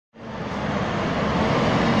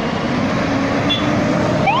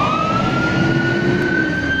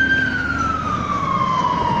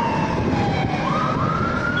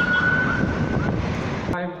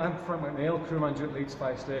manager at Leeds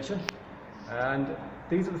Fire Station, and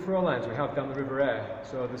these are the throw lines we have down the River Aire.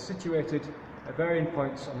 So they're situated at varying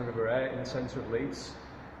points on the River Aire in the centre of Leeds.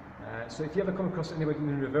 So if you ever come across anybody in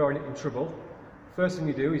the river or in trouble, first thing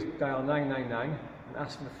you do is dial 999 and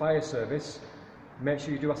ask for the fire service. Make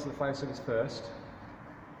sure you do ask for the fire service first.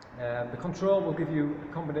 The control will give you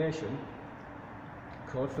a combination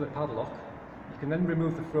code for the padlock. You can then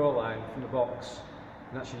remove the throw line from the box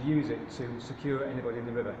and actually use it to secure anybody in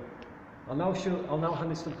the river. I'll now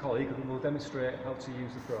hand this to the colleague who will demonstrate how to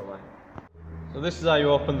use the throw line. So this is how you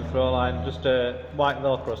open the throw line, just a white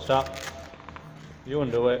velcro strap. You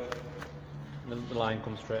undo it and the line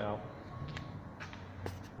comes straight out.